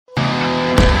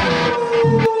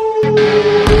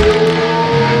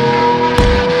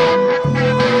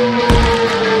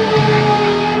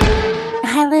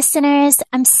listeners.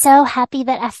 I'm so happy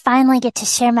that I finally get to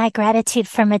share my gratitude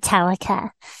for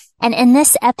Metallica. And in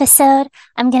this episode,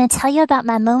 I'm going to tell you about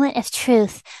my moment of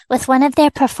truth with one of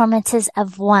their performances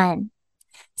of One.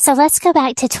 So let's go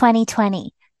back to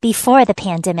 2020, before the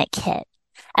pandemic hit.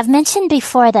 I've mentioned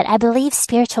before that I believe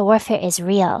spiritual warfare is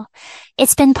real.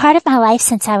 It's been part of my life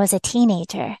since I was a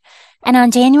teenager. And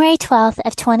on January 12th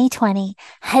of 2020,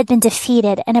 I had been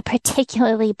defeated in a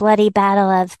particularly bloody battle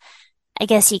of, I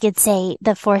guess you could say,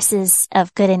 the forces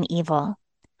of good and evil.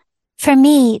 For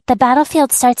me, the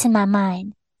battlefield starts in my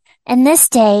mind. And this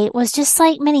day was just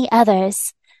like many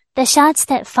others. The shots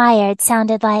that fired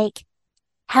sounded like,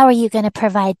 how are you going to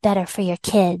provide better for your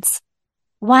kids?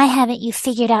 Why haven't you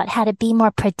figured out how to be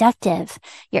more productive?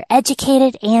 You're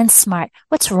educated and smart.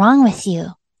 What's wrong with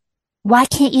you? Why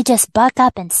can't you just buck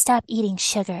up and stop eating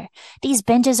sugar? These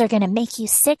binges are going to make you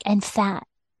sick and fat.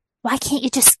 Why can't you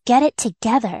just get it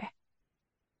together?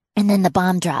 And then the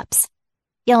bomb drops.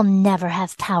 You'll never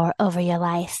have power over your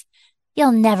life.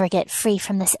 You'll never get free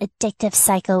from this addictive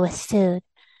cycle with food.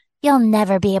 You'll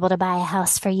never be able to buy a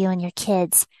house for you and your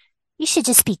kids. You should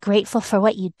just be grateful for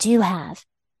what you do have.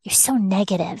 You're so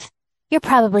negative. You're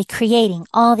probably creating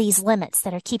all these limits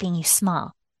that are keeping you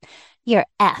small. You're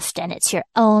effed and it's your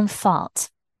own fault.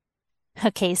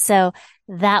 Okay, so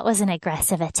that was an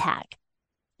aggressive attack.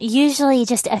 Usually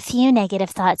just a few negative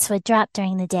thoughts would drop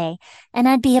during the day and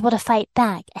I'd be able to fight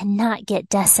back and not get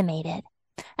decimated.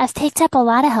 I've picked up a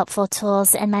lot of helpful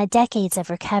tools in my decades of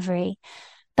recovery,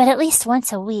 but at least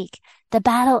once a week, the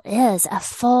battle is a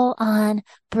full-on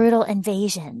brutal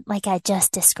invasion like I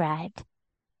just described.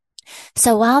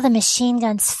 So while the machine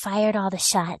guns fired all the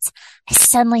shots, I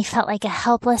suddenly felt like a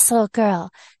helpless little girl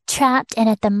trapped and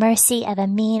at the mercy of a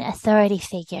mean authority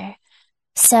figure.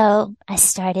 So I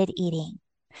started eating.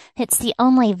 It's the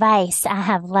only vice I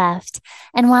have left,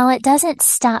 and while it doesn't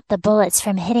stop the bullets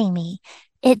from hitting me,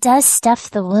 it does stuff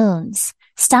the wounds,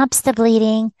 stops the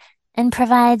bleeding, and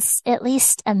provides at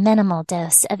least a minimal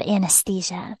dose of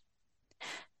anesthesia.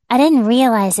 I didn't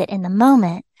realize it in the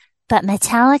moment, but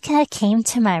Metallica came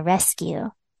to my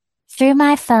rescue. Through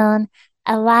my phone,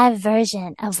 a live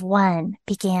version of One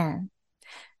began.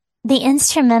 The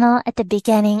instrumental at the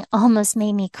beginning almost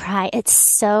made me cry. It's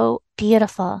so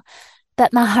beautiful,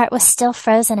 but my heart was still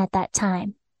frozen at that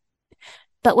time.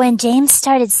 But when James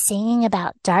started singing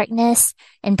about darkness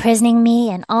imprisoning me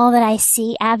and all that I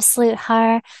see, absolute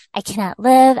horror, I cannot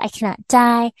live, I cannot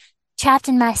die, trapped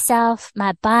in myself,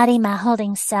 my body, my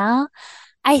holding cell,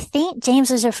 I think James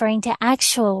was referring to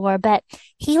actual war, but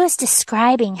he was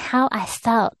describing how I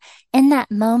felt in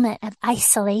that moment of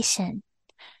isolation,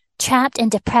 trapped in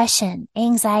depression,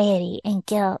 anxiety, and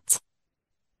guilt.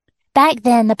 Back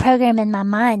then, the program in my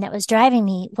mind that was driving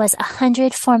me was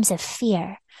 100 forms of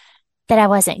fear. That I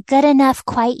wasn't good enough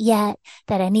quite yet,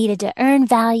 that I needed to earn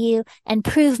value and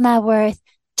prove my worth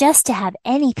just to have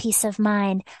any peace of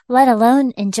mind, let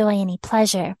alone enjoy any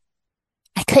pleasure.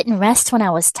 I couldn't rest when I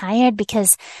was tired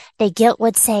because the guilt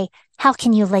would say, how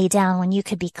can you lay down when you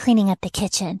could be cleaning up the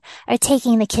kitchen or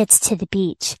taking the kids to the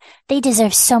beach? They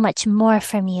deserve so much more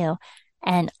from you.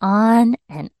 And on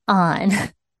and on.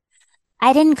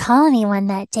 I didn't call anyone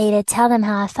that day to tell them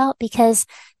how I felt because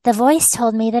the voice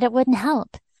told me that it wouldn't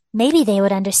help. Maybe they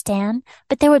would understand,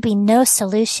 but there would be no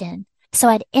solution. So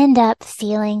I'd end up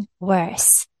feeling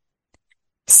worse.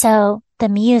 So the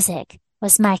music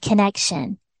was my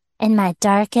connection in my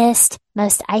darkest,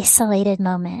 most isolated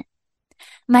moment.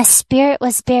 My spirit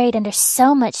was buried under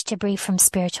so much debris from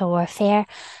spiritual warfare.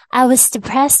 I was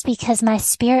depressed because my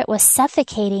spirit was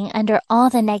suffocating under all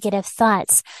the negative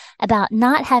thoughts about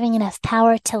not having enough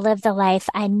power to live the life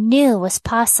I knew was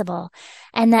possible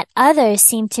and that others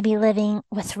seemed to be living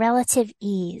with relative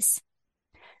ease.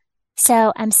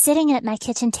 So I'm sitting at my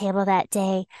kitchen table that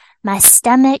day, my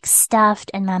stomach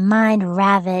stuffed and my mind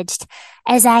ravaged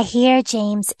as I hear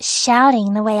James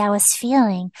shouting the way I was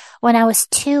feeling when I was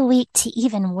too weak to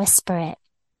even whisper it.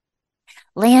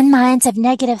 Landmines of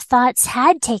negative thoughts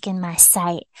had taken my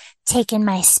sight, taken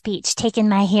my speech, taken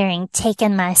my hearing,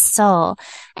 taken my soul,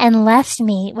 and left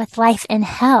me with life in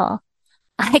hell.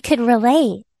 I could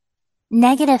relate.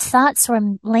 Negative thoughts were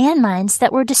landmines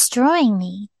that were destroying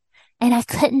me, and I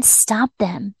couldn't stop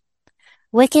them.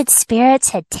 Wicked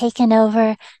spirits had taken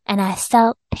over, and I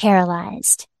felt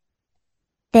paralyzed.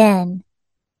 Then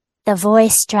the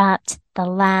voice dropped the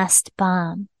last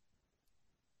bomb.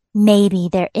 Maybe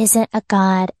there isn't a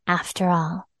God after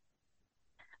all.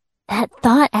 That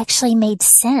thought actually made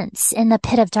sense in the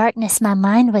pit of darkness my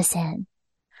mind was in.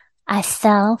 I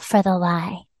fell for the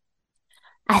lie.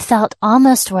 I felt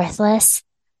almost worthless,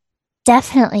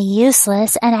 definitely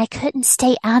useless, and I couldn't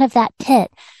stay out of that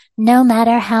pit, no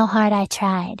matter how hard I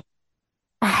tried.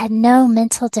 I had no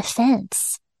mental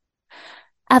defense.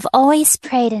 I've always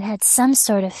prayed and had some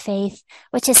sort of faith,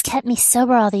 which has kept me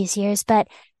sober all these years, but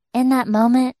in that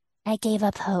moment, I gave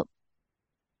up hope.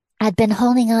 I'd been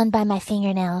holding on by my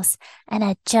fingernails, and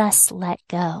I just let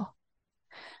go.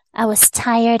 I was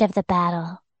tired of the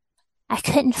battle. I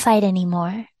couldn't fight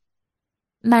anymore.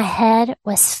 My head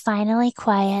was finally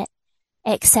quiet,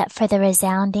 except for the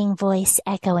resounding voice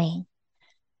echoing,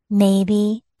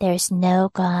 "Maybe there's no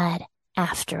God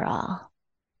after all."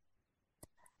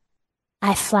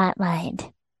 I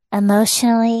flatlined,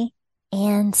 emotionally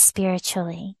and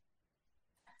spiritually.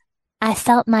 I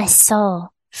felt my soul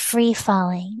free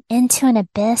falling into an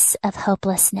abyss of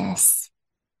hopelessness.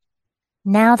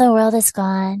 Now the world is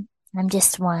gone. I'm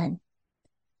just one.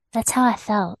 That's how I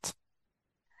felt.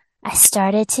 I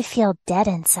started to feel dead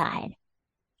inside.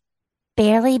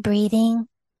 Barely breathing,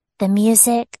 the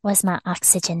music was my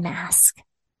oxygen mask.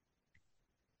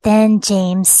 Then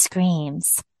James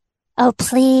screams, "Oh,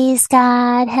 please,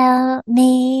 God, help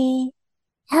me.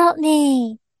 Help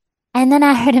me." And then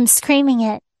I heard him screaming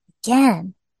it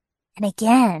again and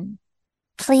again.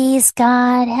 "Please,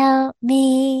 God, help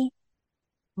me."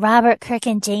 Robert, Kirk,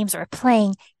 and James were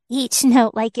playing each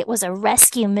note like it was a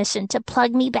rescue mission to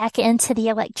plug me back into the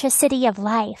electricity of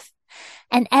life.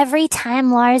 And every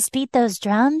time Lars beat those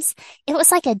drums, it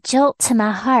was like a jolt to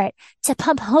my heart to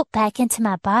pump hope back into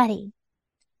my body.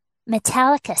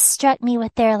 Metallica struck me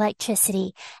with their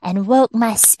electricity and woke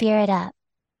my spirit up.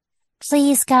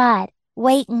 "Please, God,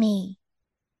 wake me."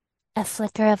 A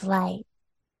flicker of light.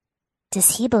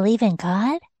 Does he believe in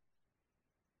God?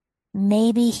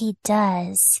 Maybe he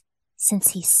does,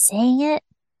 since he's saying it.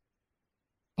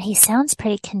 He sounds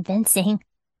pretty convincing.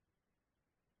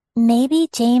 Maybe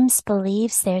James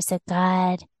believes there's a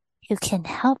God who can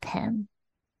help him.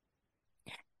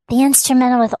 The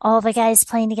instrumental with all the guys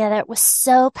playing together was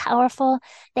so powerful,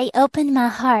 they opened my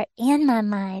heart and my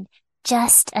mind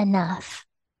just enough.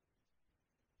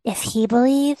 If he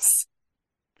believes,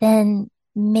 then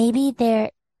maybe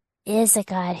there is a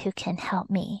God who can help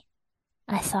me,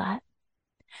 I thought.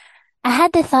 I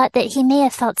had the thought that he may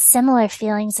have felt similar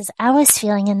feelings as I was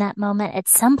feeling in that moment at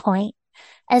some point,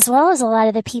 as well as a lot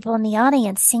of the people in the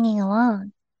audience singing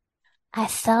along. I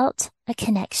felt a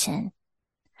connection.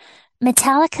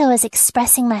 Metallica was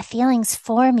expressing my feelings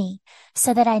for me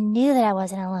so that I knew that I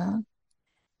wasn't alone.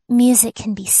 Music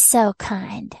can be so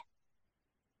kind.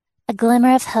 A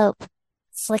glimmer of hope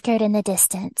flickered in the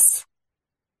distance.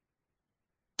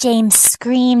 James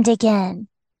screamed again,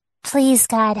 "Please,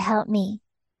 God, help me,"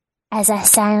 as I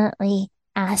silently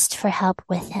asked for help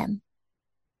with him.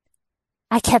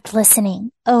 I kept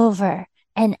listening over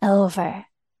and over.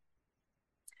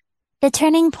 The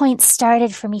turning point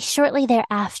started for me shortly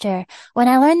thereafter when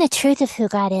I learned the truth of who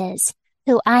God is,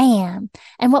 who I am,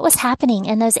 and what was happening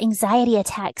in those anxiety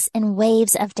attacks and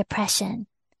waves of depression.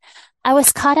 I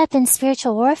was caught up in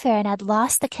spiritual warfare and I'd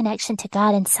lost the connection to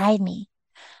God inside me.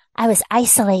 I was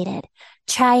isolated,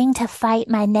 trying to fight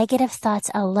my negative thoughts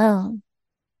alone.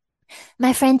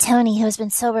 My friend Tony, who has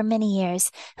been sober many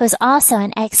years, who is also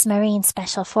an ex-Marine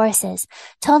Special Forces,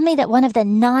 told me that one of the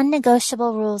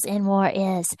non-negotiable rules in war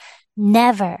is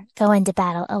never go into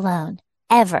battle alone,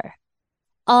 ever.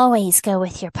 Always go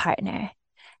with your partner.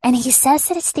 And he says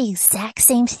that it's the exact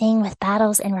same thing with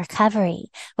battles in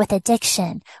recovery, with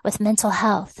addiction, with mental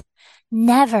health.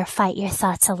 Never fight your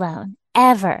thoughts alone,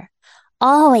 ever.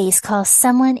 Always call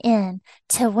someone in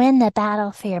to win the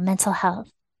battle for your mental health.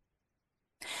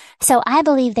 So I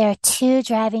believe there are two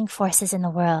driving forces in the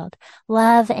world,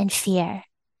 love and fear.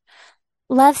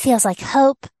 Love feels like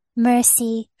hope,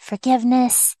 mercy,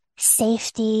 forgiveness,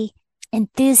 safety,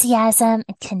 enthusiasm,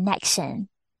 and connection.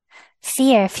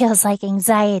 Fear feels like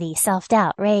anxiety,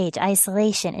 self-doubt, rage,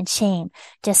 isolation, and shame,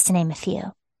 just to name a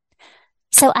few.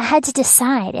 So I had to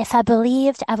decide if I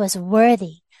believed I was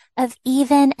worthy of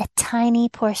even a tiny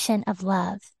portion of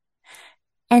love,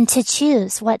 and to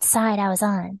choose what side I was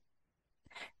on.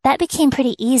 That became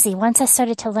pretty easy once I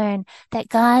started to learn that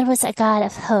God was a God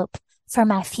of hope for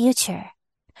my future,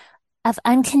 of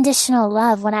unconditional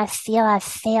love when I feel I've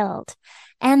failed,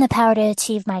 and the power to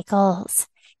achieve my goals.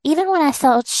 Even when I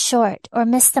felt short or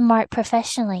missed the mark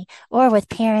professionally or with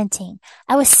parenting,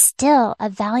 I was still a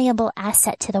valuable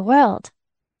asset to the world.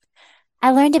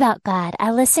 I learned about God. I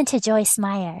listened to Joyce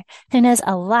Meyer, who knows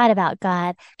a lot about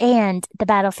God and the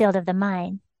battlefield of the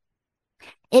mind.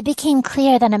 It became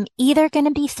clear that I'm either going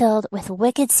to be filled with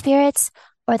wicked spirits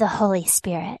or the Holy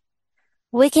Spirit.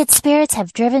 Wicked spirits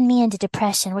have driven me into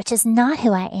depression, which is not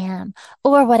who I am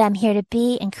or what I'm here to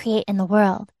be and create in the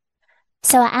world.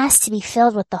 So I asked to be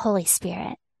filled with the Holy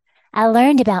Spirit. I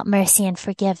learned about mercy and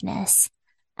forgiveness.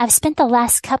 I've spent the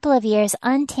last couple of years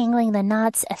untangling the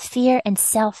knots of fear and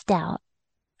self-doubt.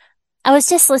 I was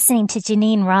just listening to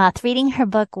Janine Roth reading her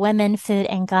book, Women, Food,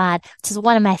 and God, which is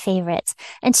one of my favorites.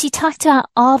 And she talked about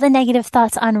all the negative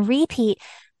thoughts on repeat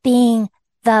being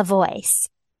the voice.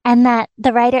 And that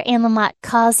the writer Anne Lamott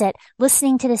calls it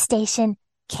listening to the station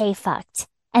K-fucked.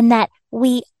 And that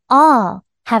we all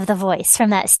have the voice from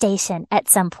that station at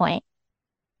some point.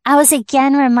 I was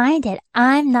again reminded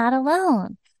I'm not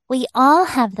alone. We all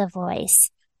have the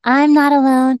voice. I'm not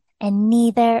alone, and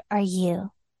neither are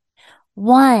you.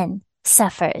 One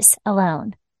suffers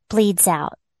alone, bleeds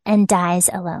out, and dies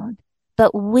alone.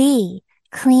 But we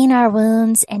clean our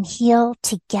wounds and heal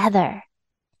together.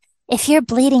 If you're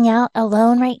bleeding out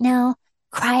alone right now,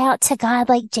 cry out to God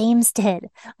like James did,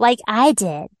 like I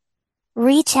did.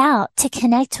 Reach out to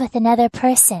connect with another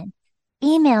person.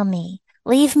 Email me.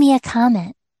 Leave me a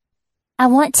comment. I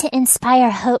want to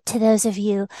inspire hope to those of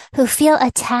you who feel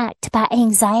attacked by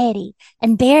anxiety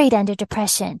and buried under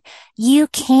depression. You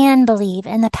can believe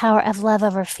in the power of love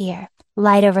over fear,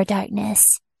 light over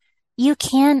darkness. You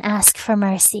can ask for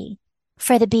mercy,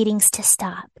 for the beatings to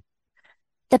stop.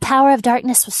 The power of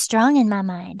darkness was strong in my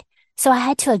mind, so I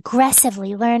had to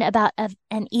aggressively learn about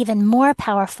an even more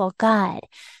powerful God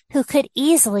who could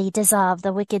easily dissolve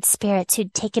the wicked spirits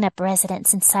who'd taken up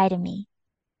residence inside of me.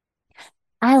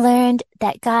 I learned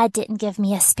that God didn't give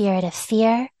me a spirit of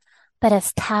fear, but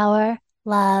of power,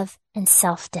 love, and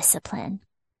self-discipline.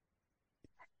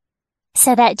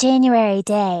 So that January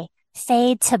day,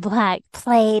 Fade to Black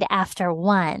played after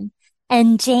 1,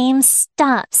 and James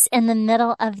stops in the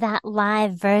middle of that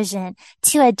live version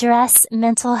to address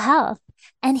mental health.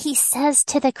 And he says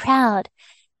to the crowd,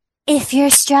 if you're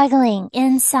struggling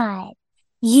inside,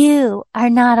 you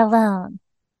are not alone.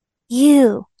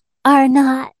 You are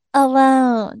not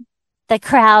alone. The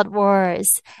crowd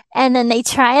roars, and then they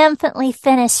triumphantly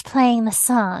finish playing the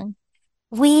song.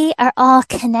 We are all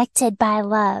connected by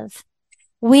love.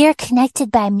 We're connected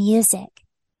by music.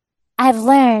 I've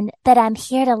learned that I'm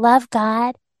here to love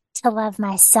God, to love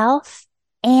myself,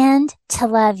 and to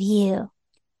love you.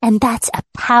 And that's a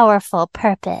powerful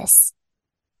purpose.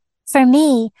 For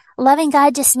me, loving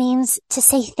God just means to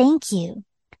say thank you.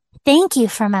 Thank you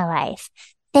for my life.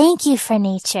 Thank you for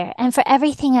nature and for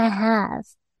everything I have.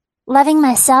 Loving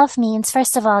myself means,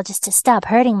 first of all, just to stop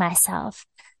hurting myself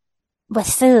with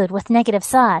food, with negative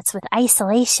thoughts, with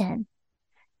isolation.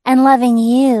 And loving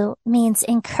you means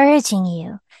encouraging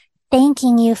you,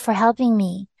 thanking you for helping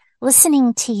me,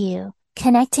 listening to you,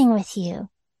 connecting with you.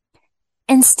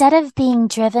 Instead of being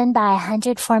driven by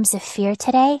 100 forms of fear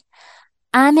today,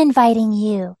 I'm inviting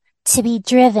you to be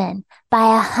driven by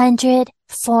 100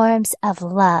 forms of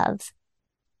love.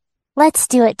 Let's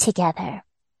do it together.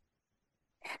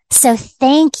 So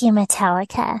thank you,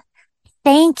 Metallica.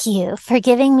 Thank you for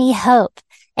giving me hope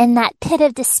in that pit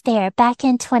of despair back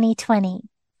in 2020.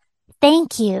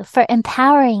 Thank you for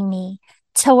empowering me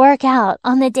to work out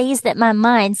on the days that my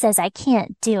mind says I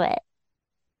can't do it.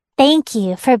 Thank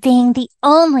you for being the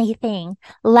only thing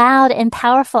loud and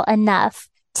powerful enough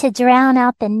to drown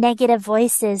out the negative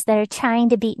voices that are trying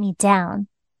to beat me down.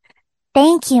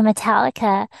 Thank you,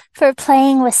 Metallica, for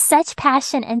playing with such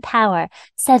passion and power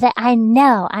so that I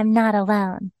know I'm not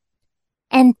alone.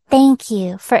 And thank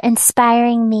you for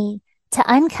inspiring me to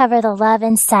uncover the love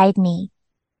inside me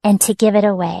and to give it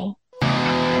away.